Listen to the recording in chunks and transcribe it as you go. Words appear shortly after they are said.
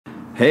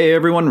Hey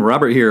everyone,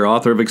 Robert here,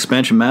 author of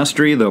Expansion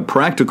Mastery, the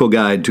practical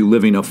guide to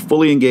living a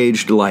fully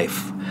engaged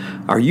life.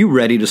 Are you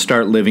ready to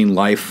start living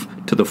life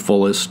to the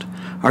fullest?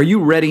 Are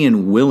you ready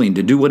and willing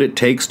to do what it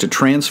takes to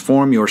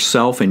transform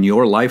yourself and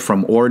your life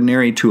from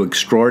ordinary to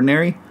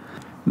extraordinary?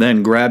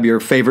 Then grab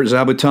your favorite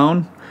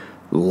Zabuton,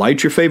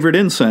 light your favorite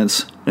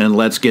incense, and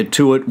let's get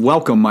to it.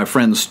 Welcome, my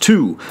friends,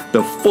 to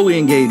the Fully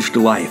Engaged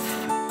Life.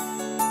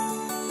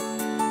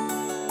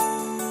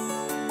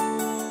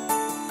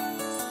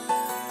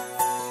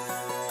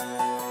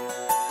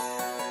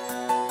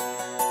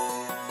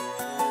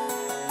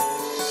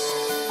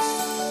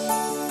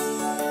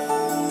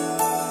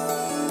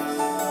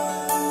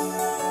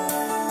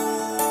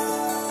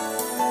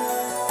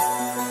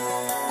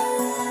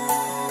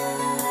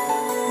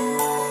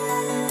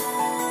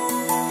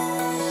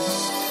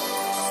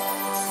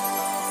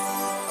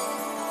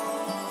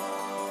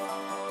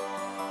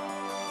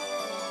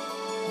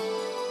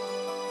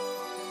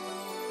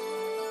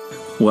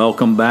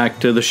 Welcome back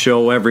to the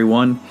show,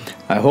 everyone.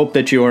 I hope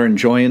that you are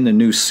enjoying the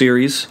new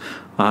series,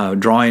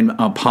 drawing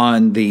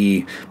upon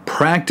the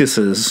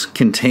practices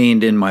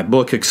contained in my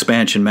book,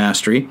 Expansion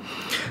Mastery.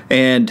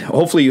 And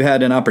hopefully you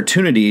had an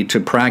opportunity to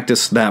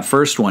practice that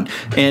first one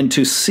and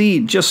to see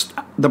just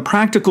the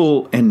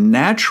practical and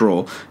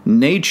natural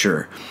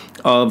nature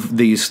of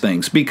these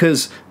things,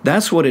 because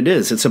that's what it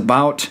is. It's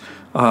about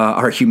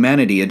our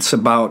humanity. It's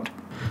about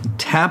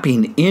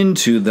tapping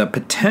into the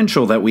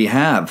potential that we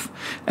have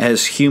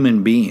as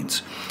human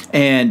beings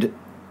and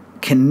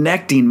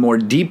connecting more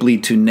deeply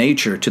to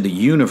nature, to the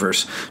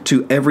universe,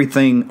 to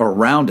everything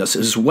around us,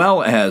 as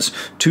well as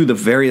to the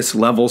various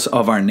levels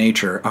of our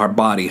nature, our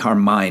body, our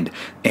mind,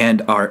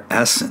 and our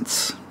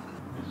essence.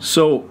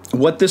 So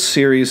what this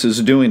series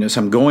is doing is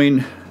I'm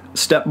going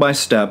step by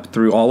step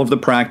through all of the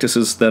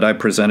practices that I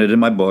presented in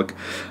my book.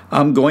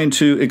 I'm going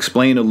to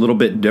explain a little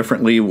bit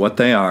differently what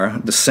they are.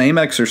 The same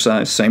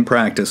exercise, same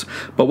practice,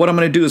 but what I'm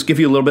going to do is give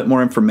you a little bit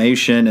more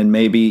information and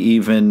maybe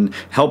even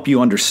help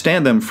you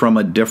understand them from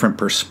a different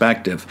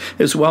perspective,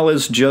 as well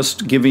as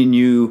just giving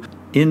you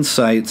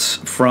insights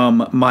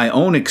from my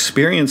own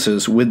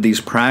experiences with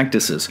these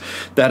practices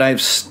that I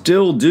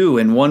still do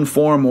in one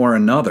form or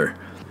another.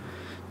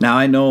 Now,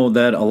 I know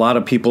that a lot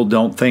of people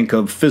don't think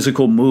of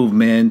physical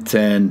movement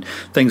and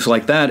things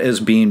like that as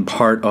being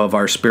part of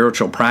our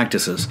spiritual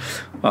practices.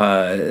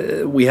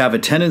 We have a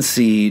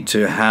tendency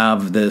to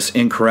have this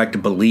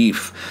incorrect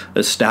belief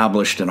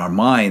established in our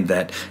mind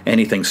that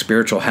anything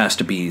spiritual has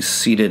to be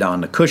seated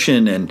on the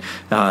cushion, and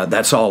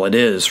that's all it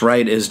is,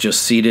 right? Is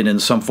just seated in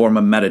some form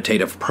of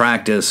meditative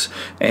practice,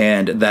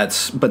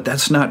 but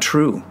that's not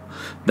true.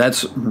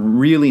 That's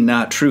really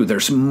not true.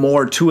 There's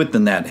more to it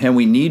than that, and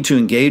we need to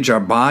engage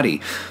our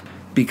body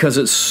because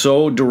it's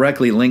so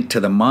directly linked to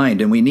the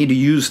mind, and we need to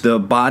use the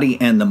body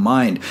and the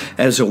mind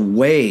as a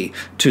way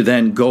to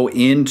then go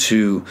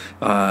into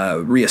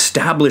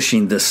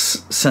reestablishing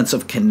this sense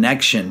of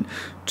connection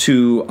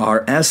to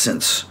our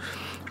essence,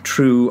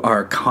 through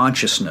our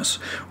consciousness,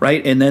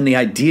 right? And then the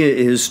idea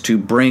is to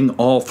bring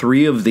all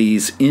three of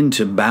these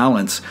into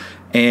balance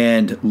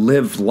and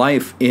live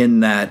life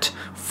in that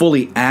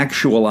fully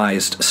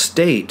actualized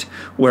state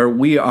where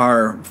we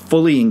are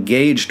fully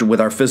engaged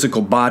with our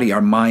physical body,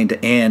 our mind,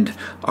 and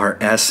our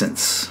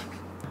essence.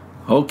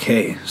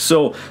 Okay,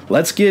 so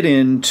let's get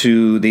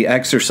into the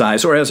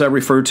exercise, or as I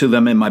refer to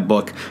them in my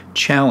book,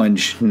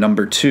 challenge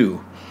number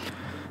 2.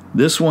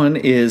 This one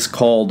is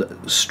called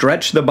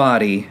Stretch the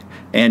Body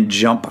and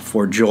Jump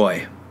for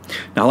Joy.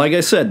 Now, like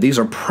I said, these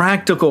are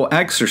practical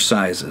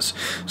exercises,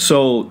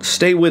 so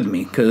stay with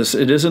me because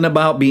it isn't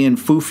about being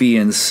foofy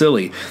and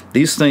silly.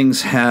 These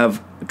things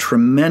have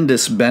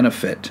tremendous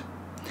benefit.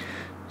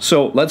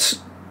 So let's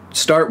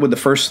start with the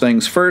first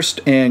things first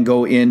and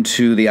go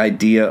into the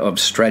idea of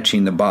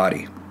stretching the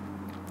body.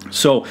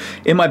 So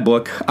in my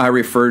book, I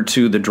refer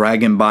to the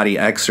Dragon Body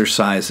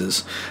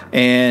exercises,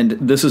 and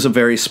this is a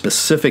very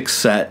specific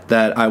set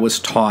that I was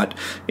taught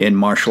in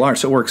martial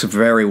arts. It works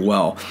very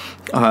well.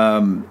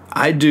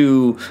 I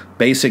do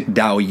basic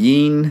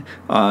Daoyin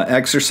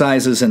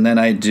exercises, and then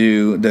I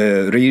do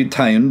the Ryu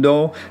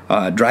Taiundo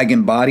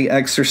Dragon Body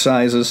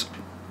exercises,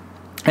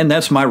 and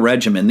that's my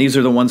regimen. These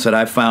are the ones that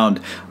I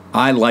found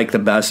I like the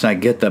best and I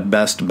get the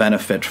best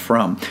benefit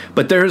from.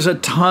 But there's a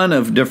ton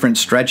of different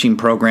stretching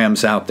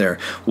programs out there.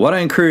 What I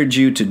encourage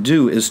you to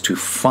do is to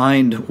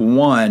find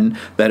one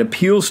that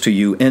appeals to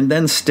you and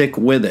then stick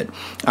with it.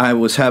 I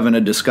was having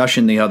a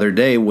discussion the other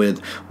day with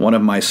one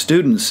of my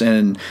students,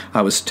 and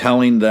I was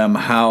telling them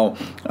how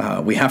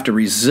we have to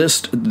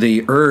resist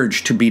the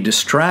urge to be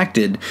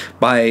distracted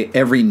by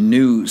every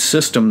new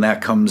system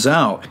that comes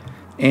out,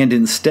 and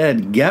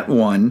instead get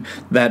one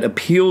that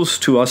appeals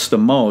to us the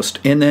most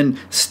and then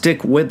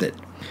stick with it.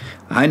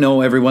 I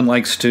know everyone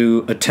likes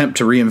to attempt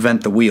to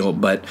reinvent the wheel,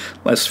 but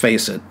let's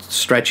face it,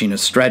 stretching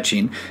is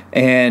stretching,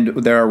 and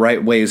there are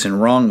right ways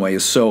and wrong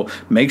ways. So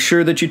make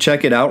sure that you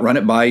check it out, run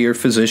it by your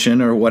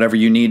physician or whatever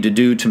you need to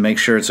do to make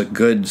sure it's a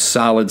good,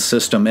 solid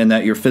system and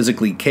that you're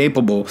physically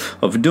capable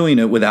of doing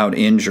it without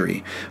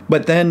injury.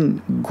 But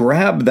then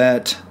grab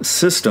that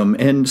system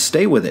and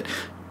stay with it.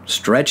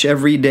 Stretch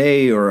every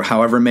day or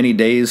however many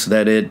days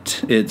that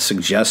it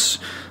suggests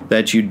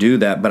that you do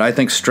that. But I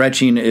think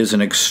stretching is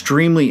an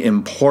extremely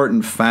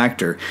important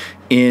factor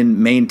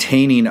in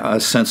maintaining a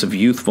sense of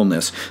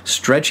youthfulness.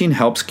 Stretching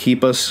helps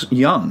keep us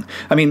young.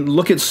 I mean,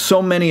 look at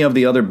so many of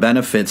the other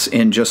benefits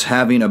in just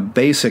having a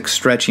basic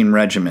stretching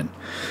regimen.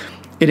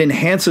 It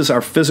enhances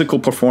our physical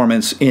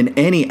performance in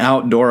any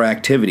outdoor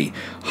activity,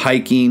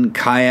 hiking,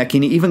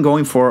 kayaking, even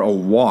going for a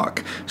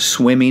walk,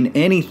 swimming,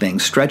 anything.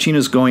 Stretching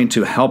is going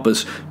to help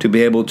us to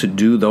be able to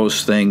do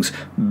those things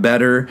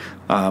better,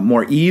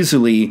 more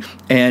easily,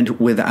 and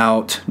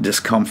without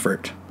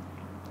discomfort.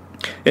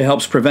 It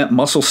helps prevent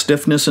muscle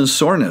stiffness and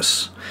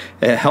soreness.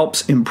 It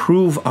helps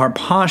improve our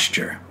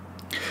posture.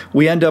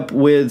 We end up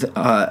with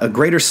a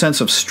greater sense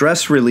of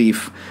stress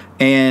relief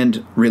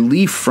and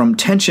relief from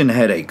tension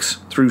headaches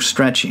through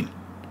stretching.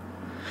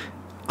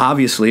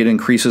 Obviously, it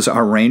increases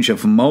our range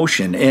of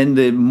motion, and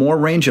the more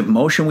range of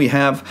motion we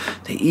have,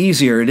 the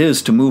easier it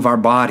is to move our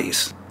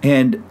bodies,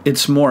 and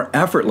it's more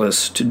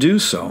effortless to do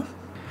so.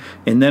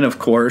 And then, of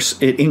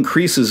course, it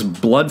increases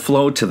blood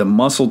flow to the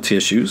muscle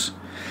tissues,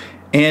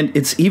 and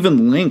it's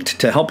even linked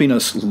to helping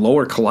us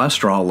lower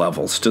cholesterol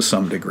levels to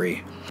some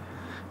degree.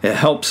 It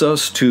helps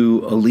us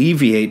to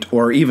alleviate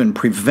or even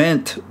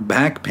prevent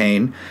back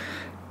pain,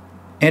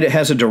 and it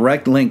has a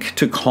direct link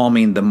to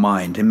calming the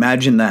mind.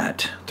 Imagine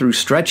that. Through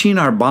stretching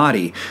our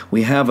body,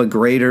 we have a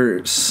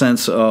greater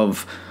sense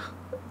of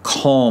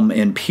calm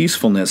and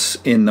peacefulness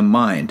in the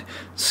mind.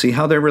 See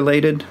how they're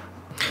related?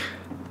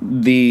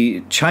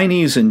 The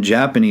Chinese and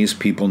Japanese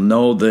people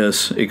know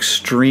this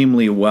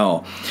extremely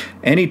well.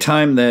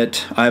 Anytime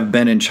that I've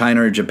been in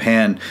China or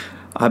Japan,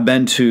 I've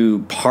been to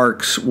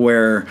parks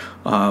where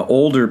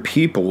older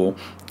people,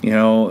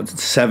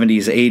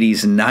 70s,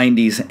 80s,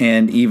 90s,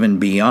 and even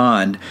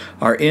beyond,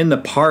 are in the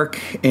park,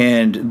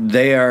 and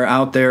they are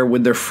out there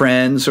with their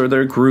friends or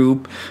their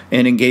group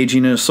and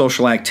engaging in a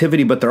social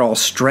activity, but they're all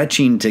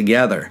stretching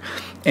together.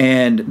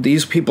 And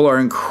these people are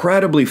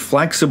incredibly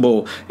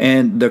flexible,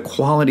 and the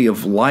quality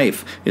of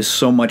life is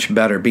so much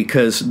better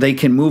because they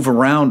can move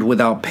around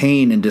without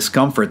pain and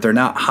discomfort. They're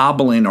not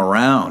hobbling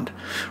around,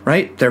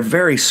 right? They're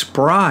very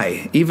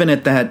spry, even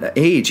at that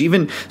age.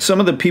 Even some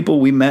of the people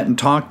we met and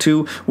talked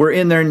to were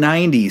in their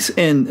 90s,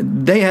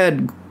 and they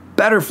had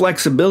better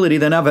flexibility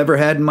than I've ever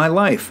had in my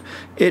life.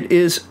 It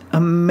is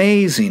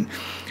amazing.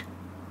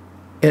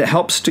 It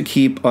helps to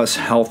keep us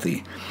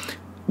healthy.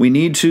 We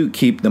need to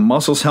keep the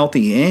muscles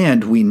healthy,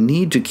 and we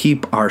need to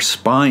keep our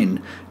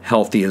spine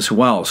healthy as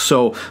well.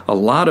 So a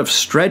lot of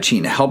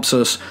stretching helps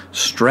us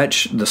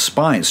stretch the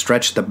spine,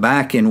 stretch the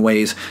back in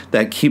ways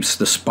that keeps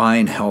the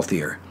spine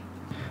healthier.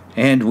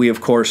 And we,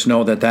 of course,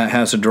 know that that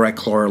has a direct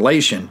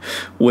correlation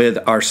with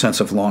our sense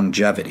of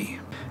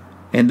longevity.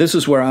 And this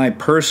is where I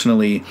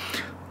personally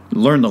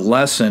learned the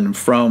lesson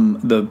from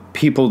the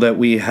people that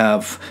we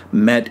have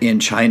met in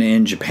China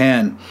and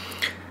Japan,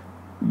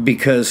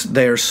 because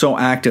they are so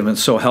active and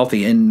so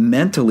healthy and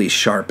mentally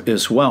sharp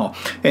as well.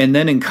 And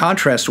then in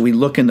contrast, we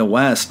look in the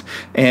West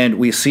and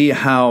we see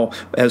how,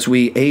 as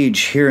we age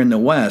here in the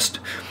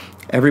West,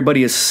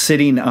 everybody is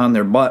sitting on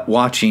their butt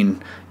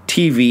watching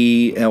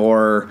TV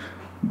or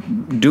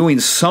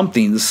doing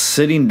something,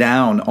 sitting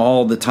down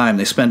all the time.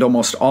 They spend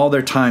almost all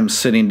their time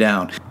sitting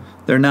down.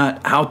 They're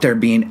not out there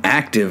being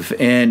active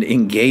and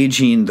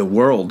engaging the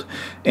world.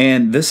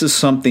 And this is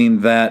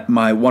something that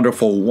my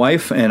wonderful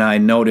wife and I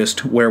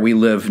noticed where we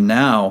live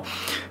now,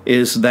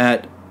 is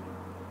that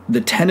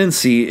the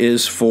tendency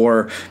is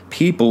for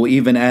people,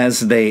 even as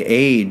they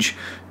age,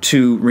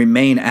 to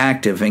remain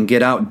active and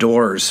get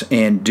outdoors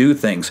and do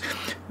things.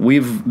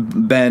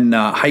 We've been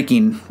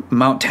hiking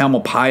Mount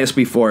Tamalpais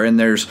before, and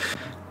there's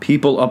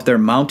people up there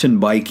mountain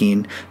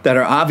biking that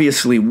are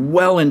obviously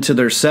well into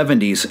their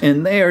 70s,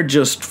 and they are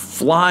just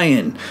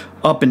flying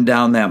up and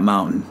down that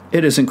mountain.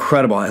 It is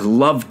incredible. I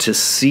love to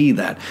see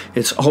that.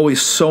 It's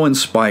always so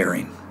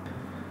inspiring.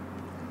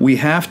 We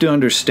have to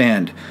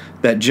understand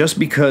that just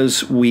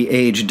because we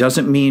age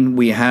doesn't mean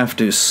we have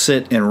to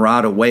sit and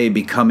rot away,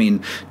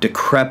 becoming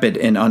decrepit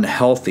and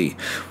unhealthy,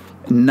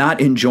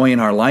 not enjoying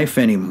our life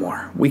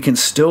anymore. We can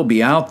still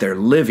be out there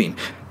living,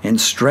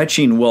 and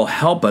stretching will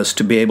help us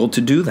to be able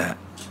to do that.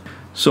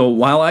 So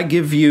while I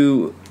give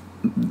you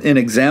an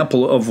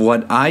example of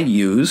what I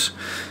use,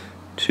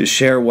 to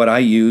share what I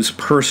use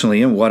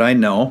personally and what I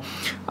know,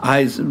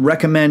 I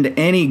recommend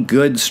any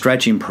good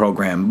stretching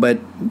program. But,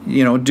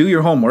 do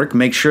your homework.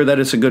 Make sure that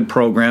it's a good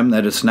program,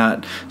 that it's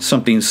not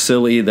something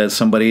silly that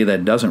somebody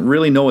that doesn't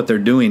really know what they're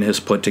doing has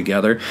put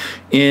together.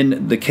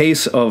 In the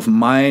case of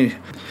I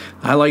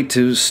like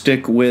to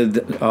stick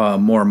with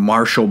more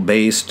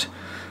Marshall-based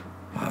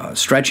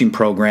stretching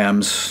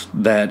programs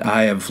that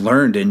I have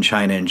learned in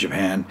China and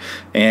Japan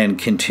and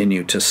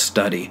continue to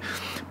study.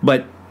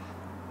 But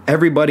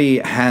everybody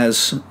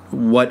has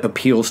what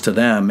appeals to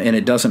them, and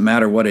it doesn't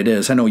matter what it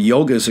is. I know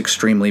yoga is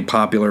extremely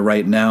popular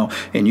right now,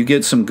 and you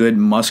get some good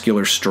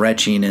muscular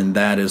stretching in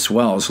that as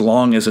well, as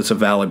long as it's a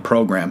valid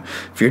program.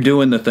 If you're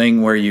doing the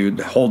thing where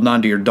you're holding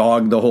on to your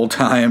dog the whole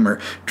time or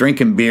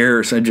drinking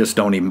beer, so just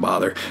don't even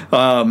bother.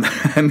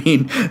 I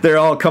mean, they're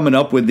all coming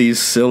up with these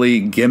silly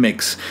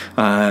gimmicks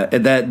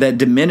that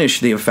diminish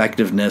the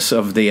effectiveness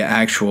of the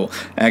actual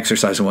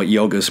exercise and what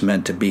yoga is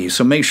meant to be.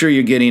 So make sure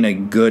you're getting a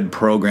good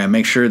program.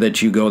 Make sure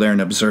that you go there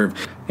and observe,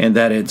 and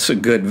that it's a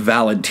good,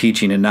 valid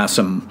teaching and not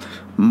some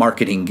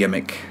marketing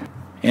gimmick.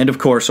 And of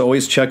course,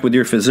 always check with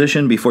your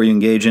physician before you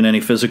engage in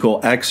any physical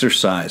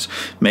exercise.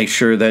 Make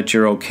sure that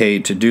you're okay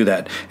to do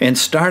that. And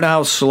start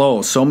out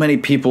slow. So many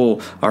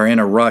people are in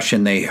a rush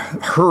and they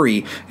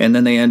hurry, and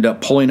then they end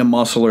up pulling a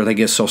muscle, or they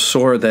get so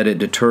sore that it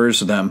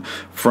deters them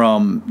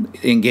from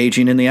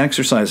engaging in the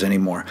exercise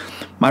anymore.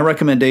 My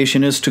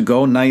recommendation is to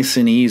go nice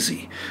and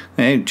easy.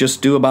 Okay?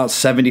 Just do about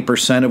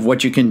 70% of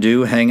what you can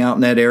do, hang out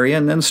in that area,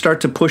 and then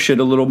start to push it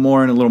a little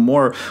more and a little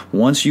more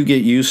once you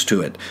get used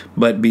to it.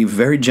 But be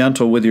very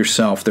gentle with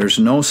yourself. There's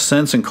no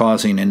sense in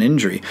causing an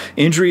injury.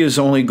 Injury is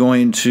only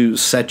going to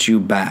set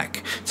you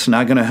back. It's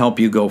not going to help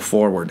you go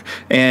forward.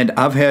 And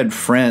I've had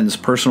friends,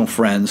 personal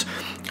friends,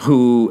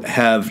 who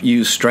have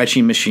used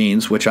stretching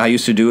machines, which I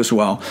used to do as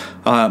well,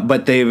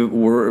 but they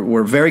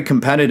were very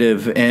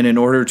competitive, and in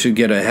order to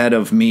get ahead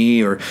of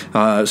me or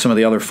some of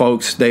the other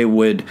folks, they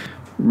would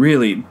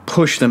really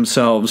push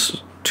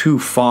themselves too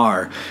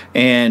far,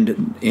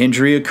 and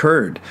injury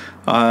occurred.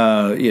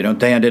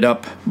 They ended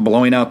up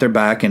blowing out their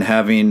back and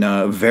having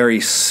very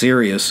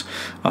serious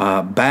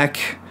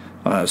back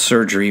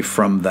surgery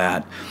from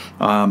that.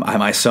 I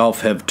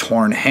myself have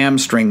torn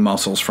hamstring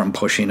muscles from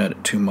pushing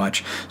it too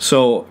much.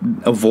 So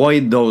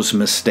avoid those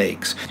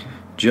mistakes.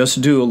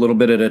 Just do a little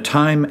bit at a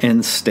time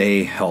and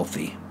stay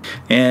healthy.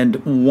 And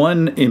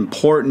one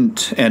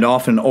important and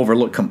often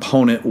overlooked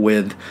component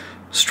with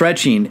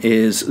stretching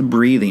is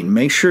breathing.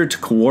 Make sure to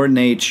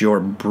coordinate your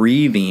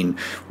breathing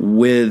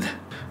with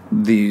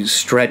the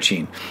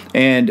stretching,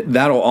 and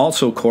that'll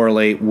also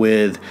correlate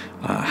with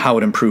how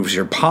it improves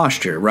your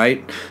posture,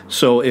 right?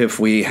 So if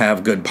we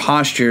have good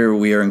posture,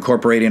 we are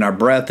incorporating our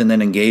breath and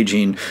then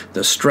engaging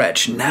the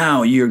stretch.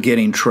 Now you're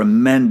getting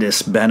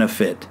tremendous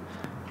benefit.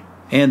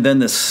 And then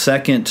the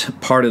second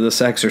part of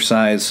this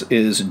exercise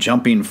is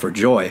jumping for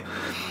joy.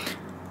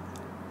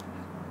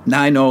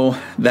 Now, I know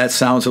that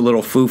sounds a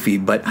little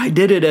foofy, but I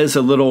did it as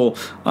a little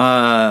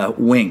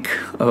wink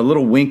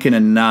and a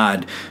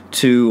nod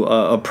to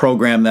a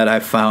program that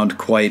I found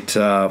quite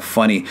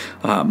funny.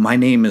 My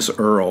Name is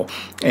Earl,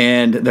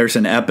 and there's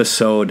an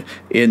episode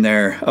in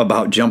there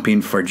about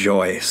jumping for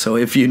joy. So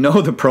if you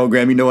know the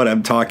program, you know what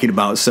I'm talking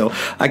about. So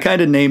I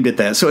kind of named it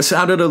that. So it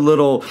sounded a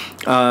little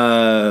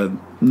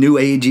new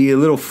agey, a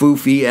little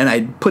foofy, and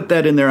I put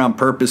that in there on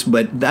purpose,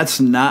 but that's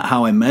not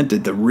how I meant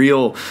it. The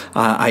real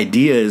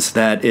idea is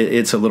that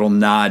it's a little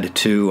nod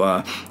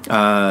to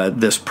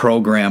this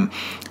program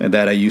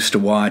that I used to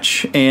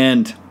watch.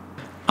 And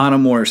on a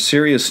more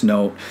serious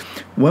note,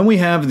 when we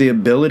have the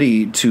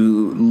ability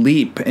to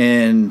leap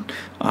and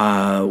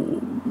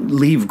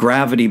leave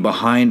gravity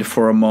behind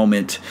for a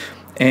moment,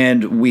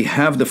 and we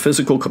have the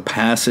physical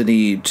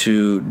capacity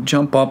to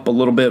jump up a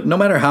little bit, no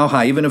matter how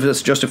high, even if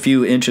it's just a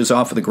few inches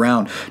off of the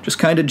ground, just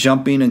kind of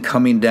jumping and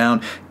coming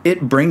down,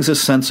 it brings a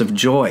sense of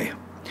joy.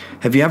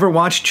 Have you ever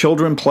watched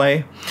children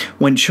play?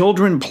 When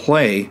children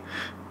play,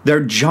 they're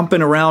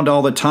jumping around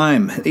all the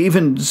time,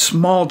 even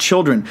small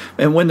children.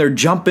 And when they're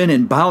jumping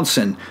and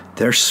bouncing,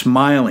 they're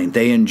smiling.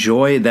 They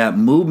enjoy that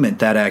movement,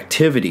 that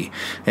activity.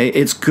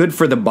 It's good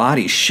for the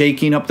body.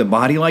 Shaking up the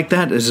body like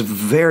that is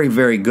very,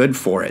 very good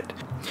for it.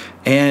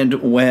 And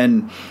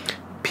when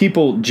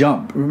people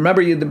jump,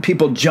 remember the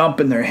people jump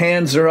and their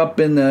hands are up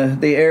in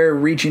the air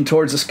reaching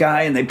towards the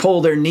sky, and they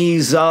pull their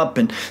knees up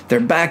and their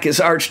back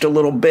is arched a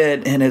little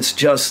bit, and it's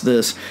just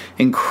this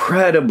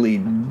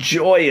incredibly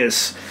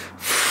joyous,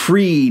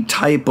 free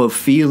type of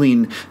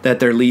feeling that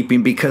they're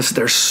leaping because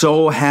they're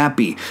so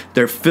happy.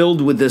 They're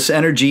filled with this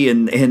energy,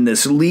 and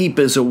this leap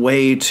is a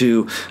way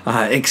to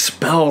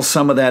expel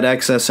some of that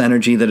excess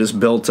energy that is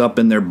built up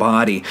in their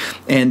body.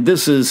 And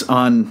this is,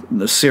 on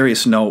the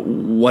serious note,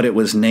 what it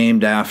was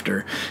named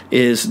after,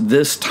 is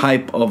this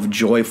type of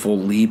joyful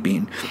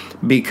leaping,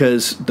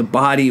 because the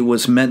body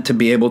was meant to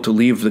be able to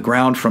leave the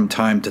ground from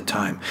time to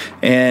time.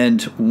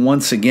 And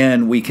once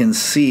again, we can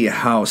see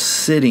how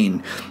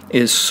sitting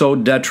is so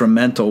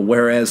detrimental,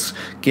 whereas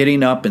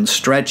getting up and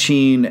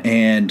stretching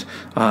and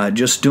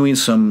just doing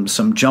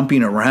some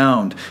jumping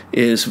around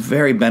is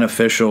very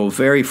beneficial,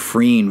 very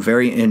freeing,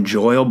 very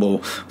enjoyable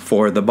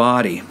for the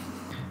body.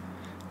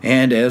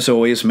 And as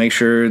always, make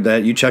sure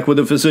that you check with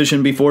a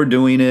physician before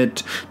doing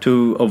it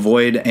to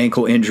avoid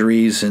ankle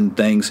injuries and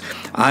things.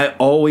 I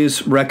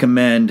always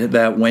recommend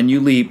that when you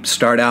leap,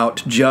 start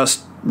out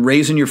just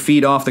raising your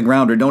feet off the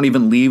ground, or don't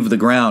even leave the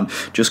ground.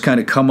 Just kind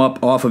of come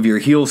up off of your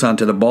heels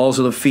onto the balls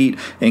of the feet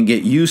and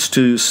get used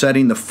to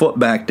setting the foot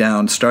back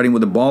down, starting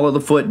with the ball of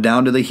the foot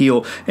down to the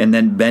heel and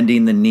then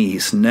bending the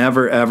knees.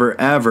 Never, ever,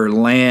 ever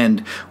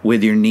land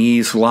with your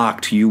knees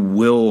locked. You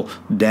will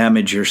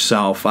damage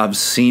yourself. I've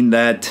seen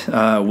that.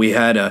 We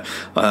had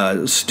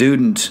a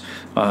student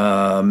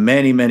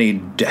many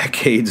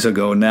decades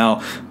ago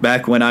now,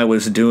 back when I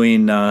was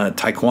doing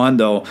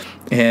Taekwondo,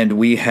 and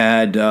we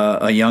had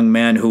a young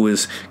man who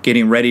was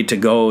getting ready to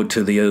go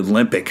to the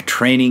Olympic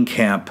training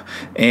camp,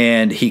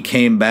 and he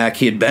came back.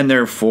 He had been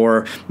there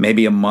for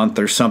maybe a month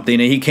or something,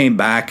 and he came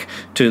back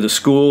to the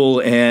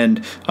school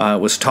and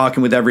was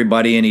talking with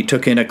everybody, and he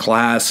took in a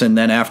class, and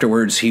then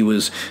afterwards he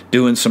was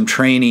doing some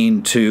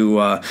training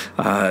to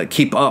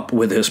keep up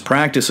with his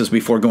practices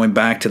before going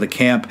back to the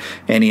camp,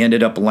 and he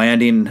ended up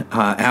landing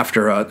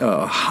after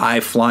a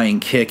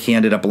high-flying kick. He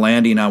ended up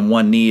landing on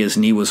one knee. His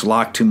knee was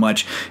locked too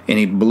much, and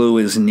he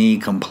blew his knee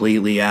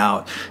completely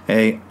out.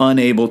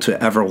 Unable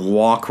to ever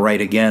walk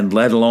right again,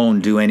 let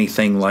alone do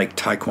anything like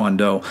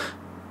Taekwondo.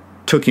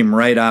 Took him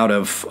right out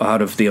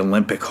of the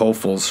Olympic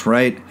hopefuls,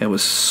 right? It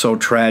was so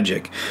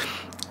tragic.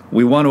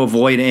 We want to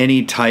avoid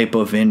any type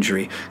of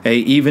injury.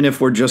 Even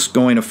if we're just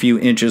going a few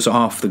inches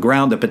off the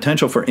ground, the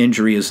potential for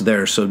injury is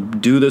there. So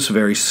do this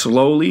very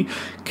slowly,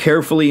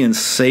 carefully, and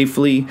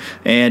safely.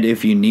 And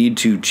if you need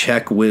to,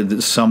 check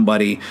with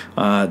somebody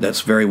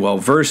that's very well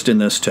versed in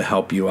this to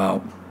help you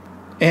out.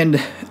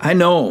 And I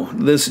know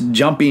this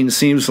jumping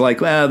seems like,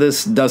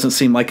 this doesn't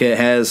seem like it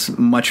has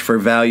much for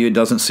value. It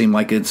doesn't seem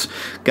like it's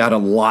got a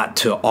lot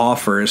to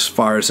offer as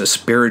far as a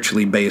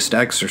spiritually based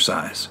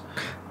exercise.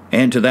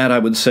 And to that I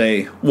would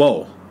say,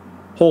 whoa,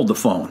 hold the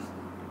phone.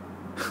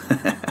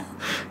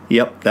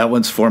 Yep, that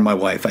one's for my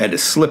wife. I had to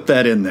slip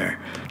that in there.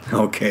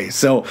 Okay,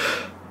 so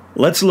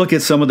let's look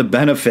at some of the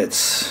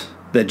benefits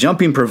that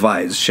jumping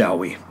provides, shall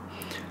we?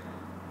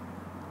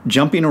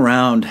 Jumping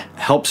around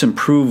helps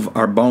improve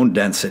our bone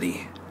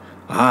density.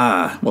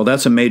 Well,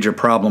 that's a major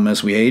problem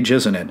as we age,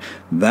 isn't it?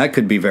 That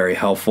could be very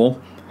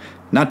helpful.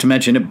 Not to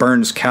mention it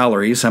burns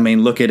calories. I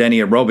mean, look at any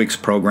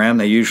aerobics program.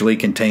 They usually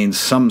contain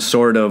some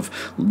sort of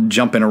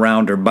jumping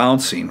around or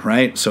bouncing,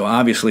 right? So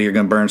obviously you're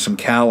going to burn some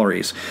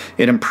calories.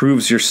 It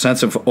improves your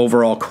sense of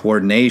overall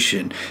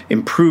coordination,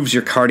 improves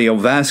your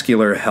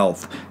cardiovascular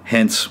health,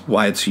 hence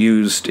why it's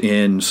used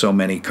in so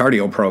many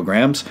cardio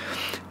programs.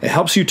 It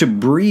helps you to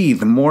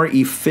breathe more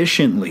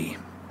efficiently.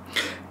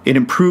 It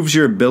improves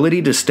your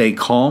ability to stay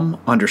calm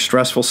under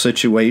stressful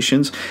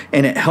situations,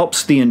 and it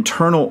helps the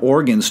internal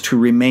organs to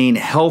remain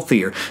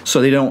healthier so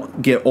they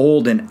don't get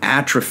old and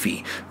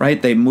atrophy, right?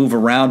 They move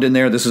around in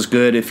there. This is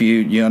good if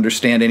you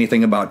understand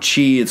anything about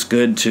Qi. It's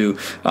good to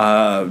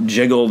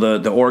jiggle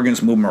the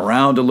organs, move them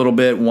around a little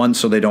bit, one,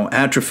 so they don't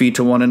atrophy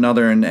to one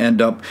another and end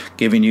up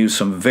giving you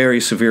some very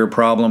severe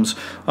problems.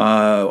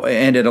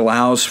 And it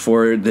allows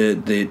for the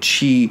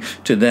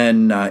Qi to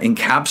then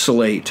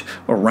encapsulate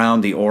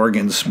around the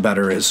organs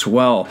better as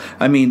well.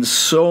 I mean,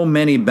 so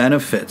many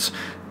benefits.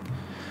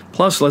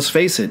 Plus, let's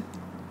face it,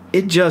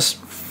 it just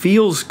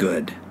feels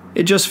good.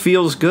 It just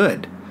feels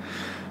good.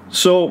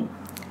 So,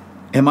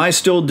 am I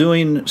still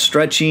doing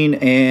stretching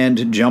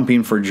and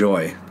jumping for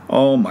joy?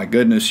 Oh my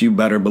goodness, you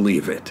better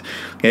believe it.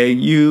 Okay,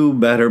 you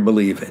better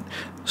believe it.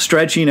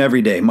 Stretching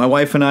every day. My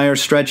wife and I are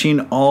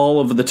stretching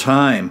all of the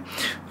time.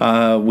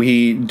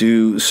 We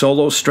do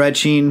solo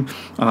stretching.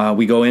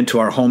 We go into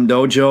our home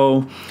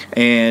dojo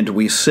and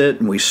we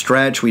sit and we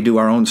stretch. We do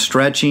our own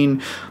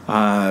stretching.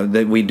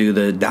 That we do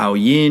the Dao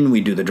Yin.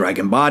 We do the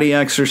Dragon Body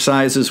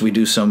exercises. We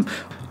do some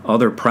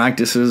other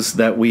practices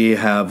that we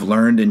have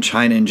learned in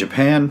China and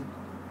Japan.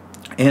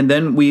 And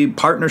then we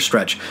partner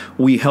stretch.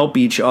 We help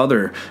each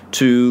other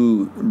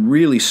to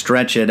really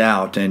stretch it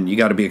out. And you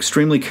got to be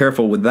extremely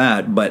careful with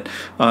that. But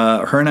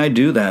her and I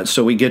do that.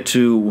 So we get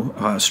to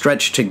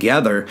stretch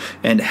together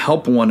and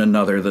help one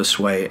another this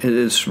way.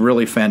 It's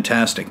really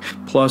fantastic.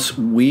 Plus,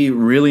 we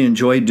really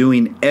enjoy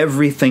doing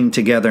everything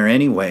together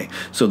anyway.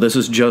 So this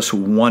is just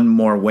one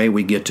more way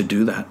we get to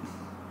do that.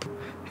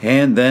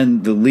 And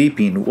then the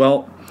leaping.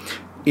 Well,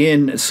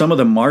 in some of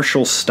the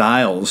martial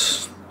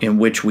styles in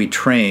which we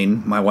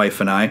train, my wife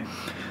and I,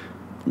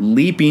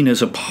 leaping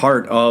is a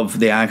part of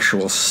the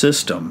actual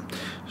system.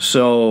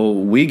 So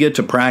we get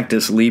to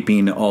practice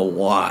leaping a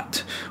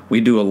lot. We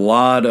do a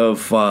lot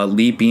of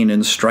leaping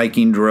and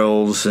striking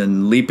drills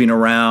and leaping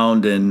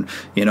around and,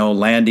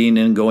 landing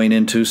and going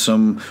into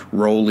some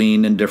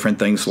rolling and different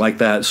things like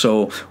that.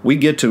 So we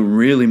get to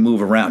really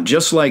move around.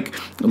 Just like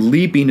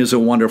leaping is a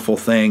wonderful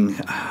thing,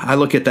 I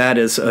look at that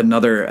as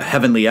another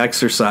heavenly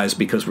exercise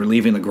because we're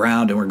leaving the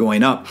ground and we're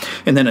going up.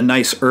 And then a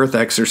nice earth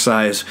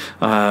exercise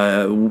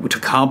to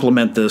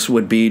complement this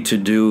would be to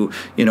do,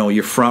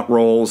 your front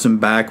rolls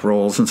and back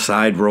rolls and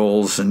side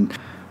rolls and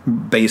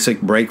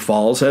basic break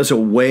falls as a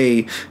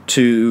way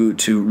to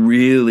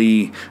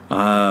really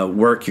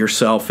work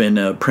yourself in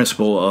a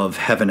principle of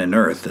heaven and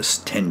earth, this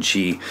Ten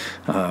Chi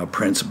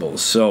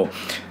principles. So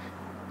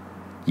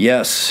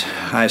Yes,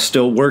 I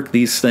still work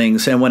these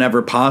things, and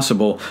whenever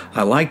possible,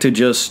 I like to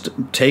just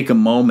take a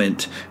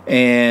moment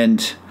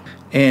and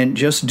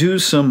just do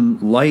some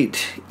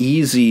light,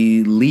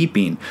 easy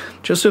leaping,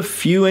 just a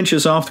few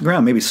inches off the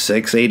ground, maybe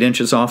 6, 8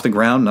 inches off the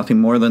ground, nothing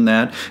more than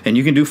that. And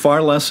you can do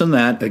far less than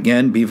that.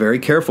 Again, be very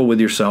careful with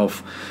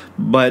yourself.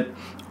 But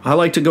I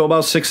like to go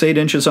about 6, 8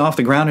 inches off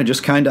the ground and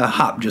just kind of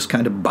hop, just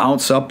kind of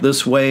bounce up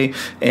this way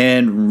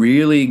and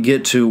really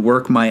get to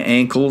work my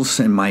ankles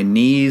and my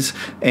knees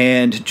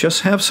and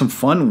just have some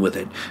fun with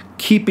it.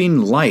 Keeping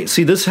light.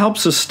 See, this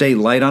helps us stay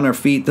light on our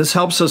feet. This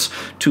helps us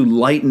to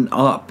lighten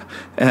up.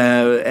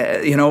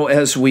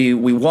 As we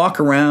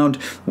walk around,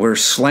 we're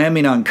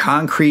slamming on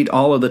concrete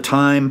all of the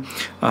time.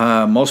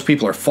 Most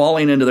people are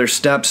falling into their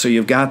steps, so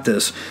you've got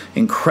this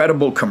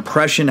incredible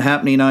compression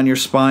happening on your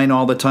spine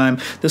all the time.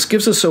 This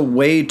gives us a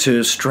way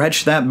to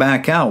stretch that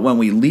back out when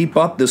we leap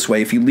up this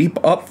way. If you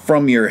leap up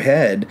from your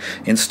head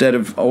instead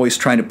of always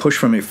trying to push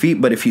from your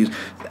feet, but if you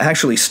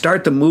actually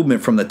start the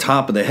movement from the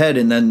top of the head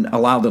and then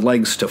allow the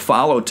legs to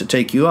follow to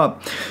take you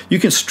up, you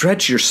can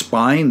stretch your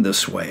spine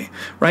this way,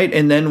 right?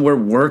 And then we're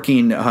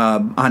working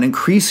on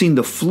increasing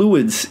the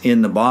fluids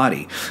in the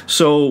body.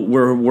 So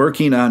we're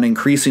working on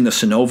increasing the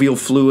synovial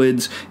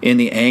fluids in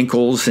the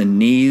ankles and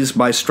knees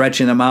by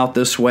stretching them out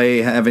this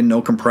way, having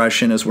no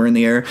compression as we're in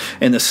the air.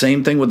 And the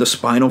same thing with the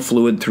spinal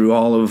fluid through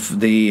all of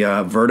the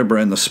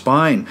vertebrae in the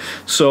spine.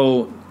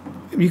 So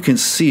you can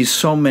see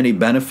so many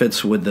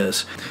benefits with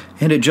this,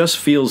 and it just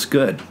feels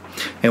good.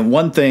 And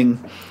one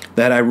thing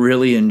that I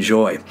really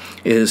enjoy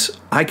is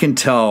I can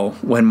tell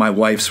when my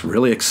wife's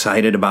really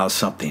excited about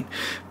something,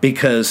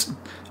 because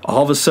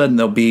all of a sudden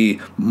there'll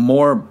be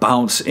more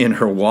bounce in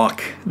her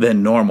walk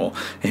than normal,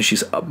 and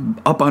she's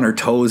up on her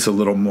toes a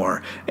little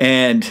more.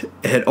 And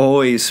it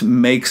always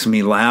makes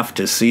me laugh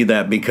to see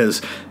that,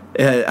 because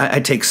I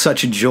take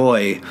such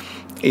joy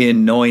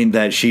in knowing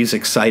that she's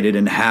excited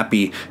and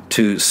happy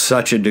to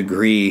such a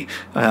degree,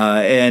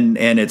 and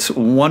it's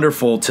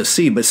wonderful to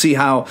see. But see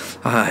how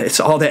it's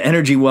all the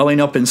energy welling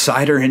up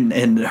inside her,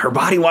 and her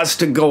body wants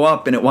to go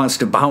up, and it wants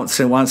to bounce,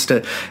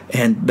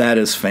 and that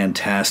is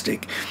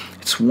fantastic.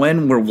 It's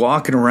when we're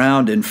walking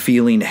around and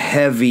feeling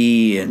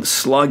heavy and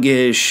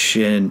sluggish,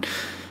 and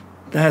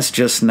that's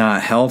just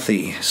not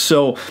healthy.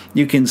 So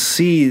you can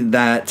see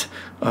that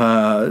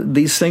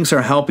these things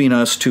are helping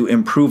us to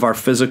improve our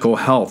physical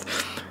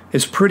health.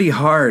 It's pretty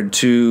hard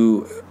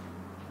to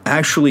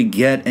actually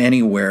get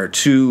anywhere,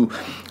 to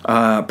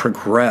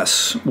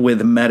progress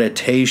with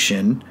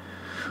meditation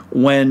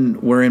when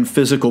we're in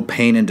physical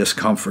pain and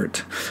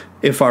discomfort.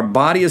 If our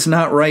body is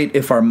not right,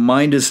 if our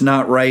mind is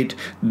not right,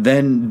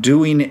 then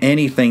doing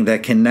anything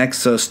that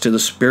connects us to the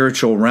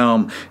spiritual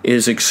realm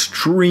is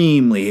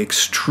extremely,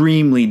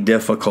 extremely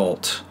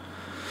difficult.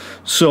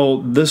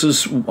 So this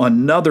is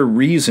another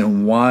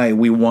reason why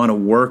we want to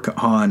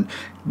work on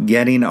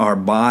getting our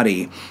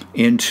body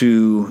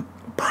into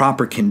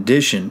proper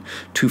condition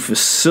to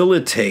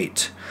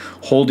facilitate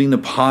holding the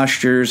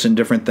postures and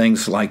different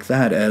things like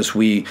that as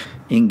we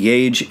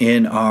engage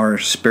in our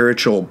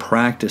spiritual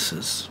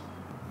practices.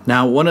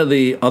 Now, one of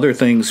the other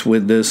things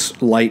with this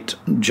light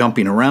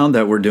jumping around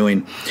that we're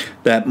doing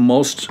that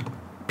most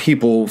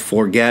people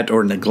forget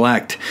or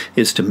neglect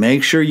is to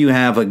make sure you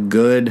have a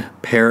good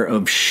pair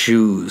of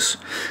shoes.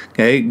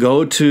 Okay,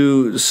 go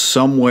to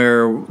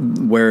somewhere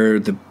where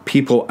the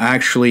people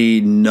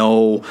actually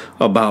know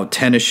about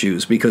tennis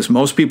shoes, because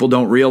most people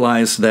don't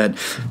realize that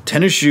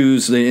tennis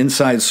shoes, the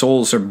inside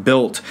soles are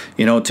built,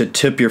 to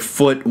tip your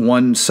foot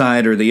one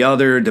side or the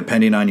other,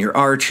 depending on your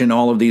arch and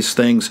all of these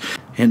things.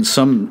 And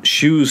some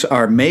shoes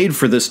are made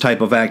for this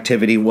type of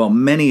activity, while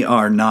many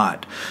are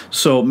not.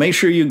 So make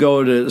sure you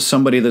go to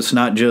somebody that's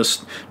not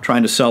just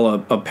trying to sell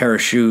a pair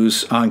of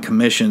shoes on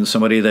commission,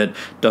 somebody that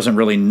doesn't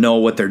really know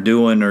what they're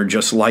doing or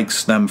just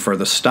likes them for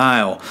the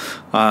style.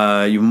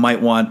 You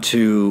might want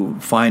to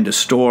find a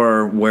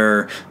store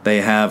where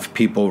they have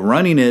people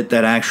running it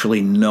that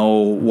actually know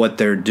what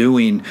they're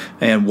doing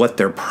and what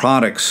their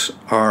products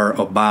are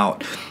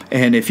about.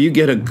 And if you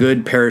get a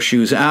good pair of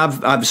shoes,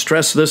 I've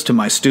stressed this to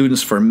my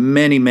students for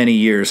many, many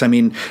years. I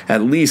mean,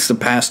 at least the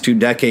past 2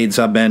 decades,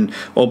 I've been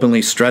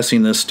openly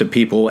stressing this to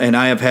people. And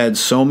I have had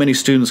so many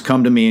students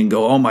come to me and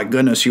go, "Oh my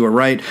goodness, you were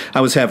right.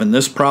 I was having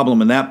this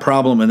problem and that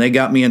problem, and they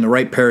got me in the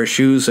right pair of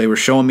shoes. They were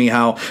showing me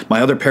how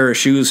my other pair of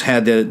shoes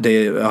had an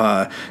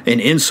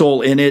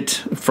insole in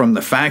it from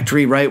the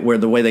factory, right, where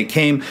the way they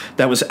came,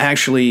 that was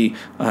actually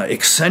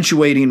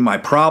accentuating my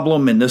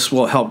problem, and this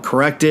will help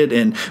correct it.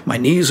 And my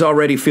knees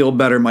already feel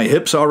better. My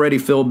hips already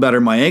feel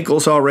better. My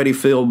ankles already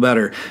feel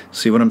better."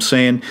 See what I'm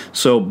saying?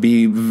 So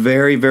be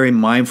very, very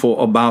mindful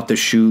about the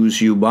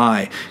shoes you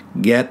buy.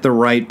 Get the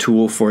right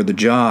tool for the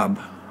job.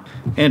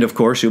 And of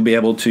course, you'll be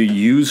able to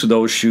use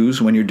those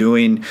shoes when you're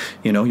doing,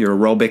 your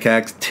aerobic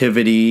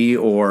activity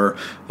or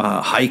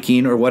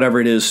hiking or whatever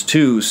it is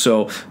too.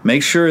 So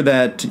make sure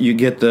that you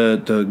get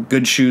the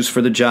good shoes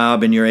for the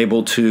job, and you're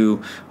able to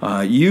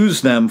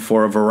use them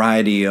for a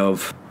variety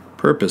of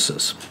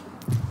purposes.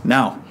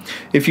 Now,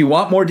 if you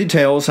want more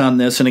details on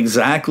this and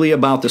exactly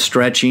about the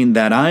stretching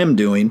that I'm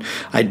doing,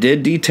 I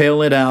did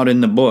detail it out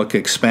in the book,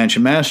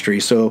 Expansion Mastery.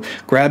 So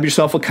grab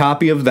yourself a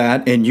copy of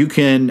that, and you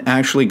can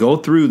actually go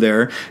through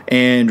there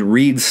and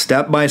read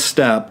step by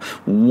step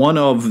one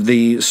of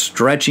the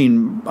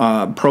stretching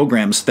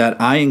programs that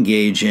I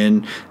engage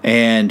in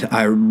and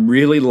I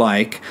really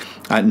like.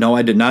 No,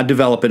 I did not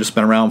develop it. It's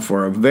been around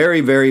for a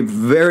very, very,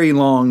 very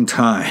long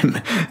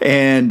time.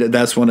 And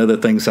that's one of the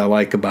things I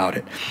like about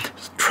it.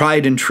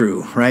 Tried and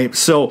true, right?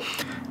 So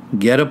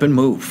get up and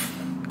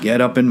move. Get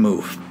up and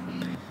move.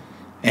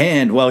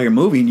 And while you're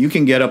moving, you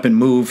can get up and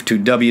move to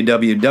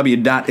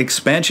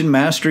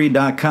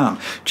www.expansionmastery.com.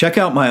 Check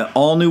out my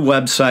all-new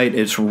website.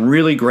 It's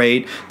really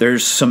great.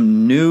 There's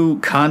some new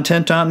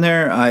content on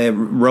there. I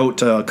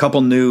wrote a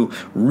couple new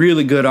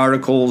really good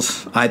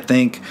articles, I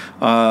think,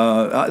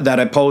 that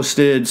I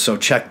posted, so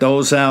check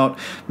those out.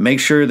 Make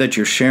sure that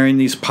you're sharing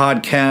these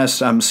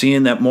podcasts. I'm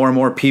seeing that more and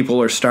more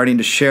people are starting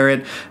to share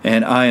it,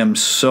 and I am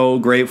so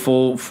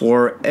grateful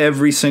for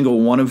every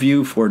single one of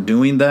you for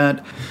doing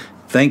that.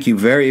 Thank you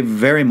very,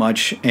 very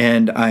much,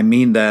 and I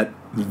mean that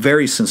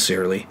very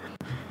sincerely,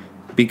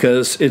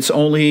 because it's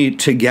only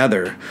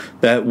together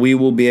that we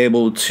will be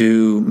able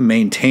to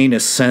maintain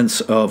a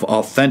sense of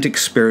authentic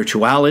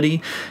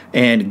spirituality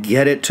and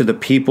get it to the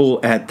people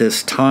at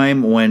this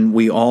time when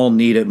we all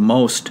need it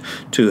most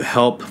to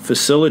help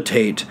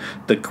facilitate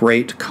the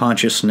great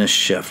consciousness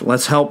shift.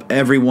 Let's help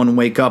everyone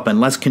wake up, and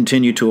let's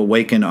continue to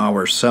awaken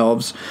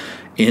ourselves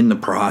in the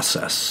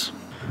process.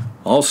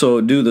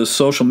 Also, do the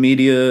social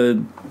media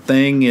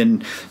thing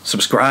and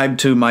subscribe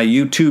to my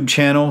YouTube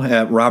channel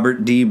at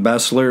Robert D.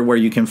 Bessler, where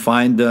you can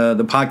find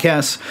the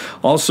podcasts.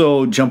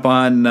 Also, jump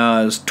on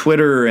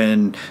Twitter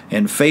and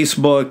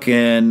Facebook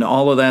and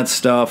all of that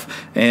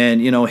stuff,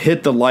 and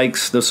hit the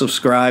likes, the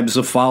subscribes,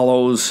 the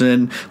follows,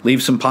 and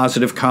leave some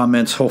positive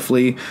comments,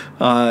 hopefully,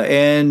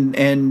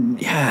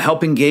 and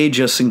help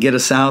engage us and get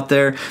us out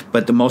there.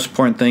 But the most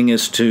important thing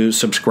is to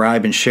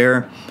subscribe and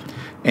share.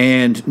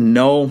 And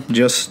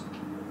just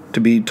to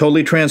be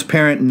totally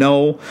transparent,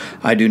 no,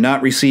 I do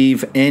not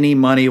receive any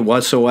money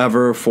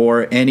whatsoever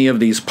for any of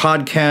these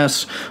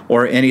podcasts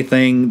or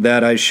anything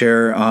that I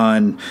share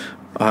on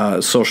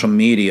social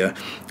media.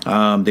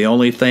 The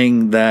only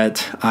thing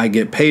that I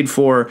get paid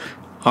for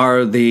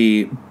are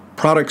the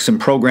products and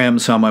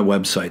programs on my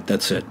website.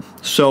 That's it.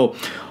 So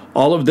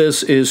all of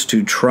this is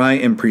to try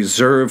and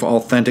preserve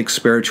authentic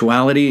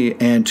spirituality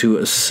and to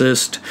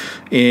assist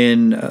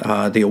in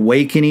the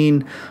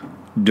awakening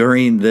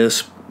during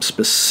this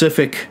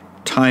specific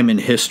time in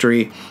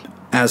history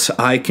as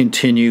I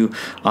continue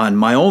on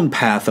my own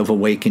path of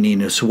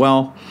awakening as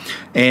well.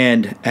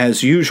 And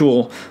as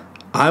usual,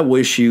 I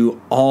wish you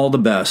all the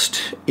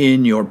best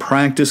in your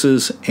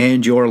practices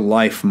and your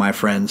life, my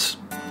friends.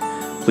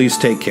 Please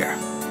take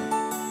care.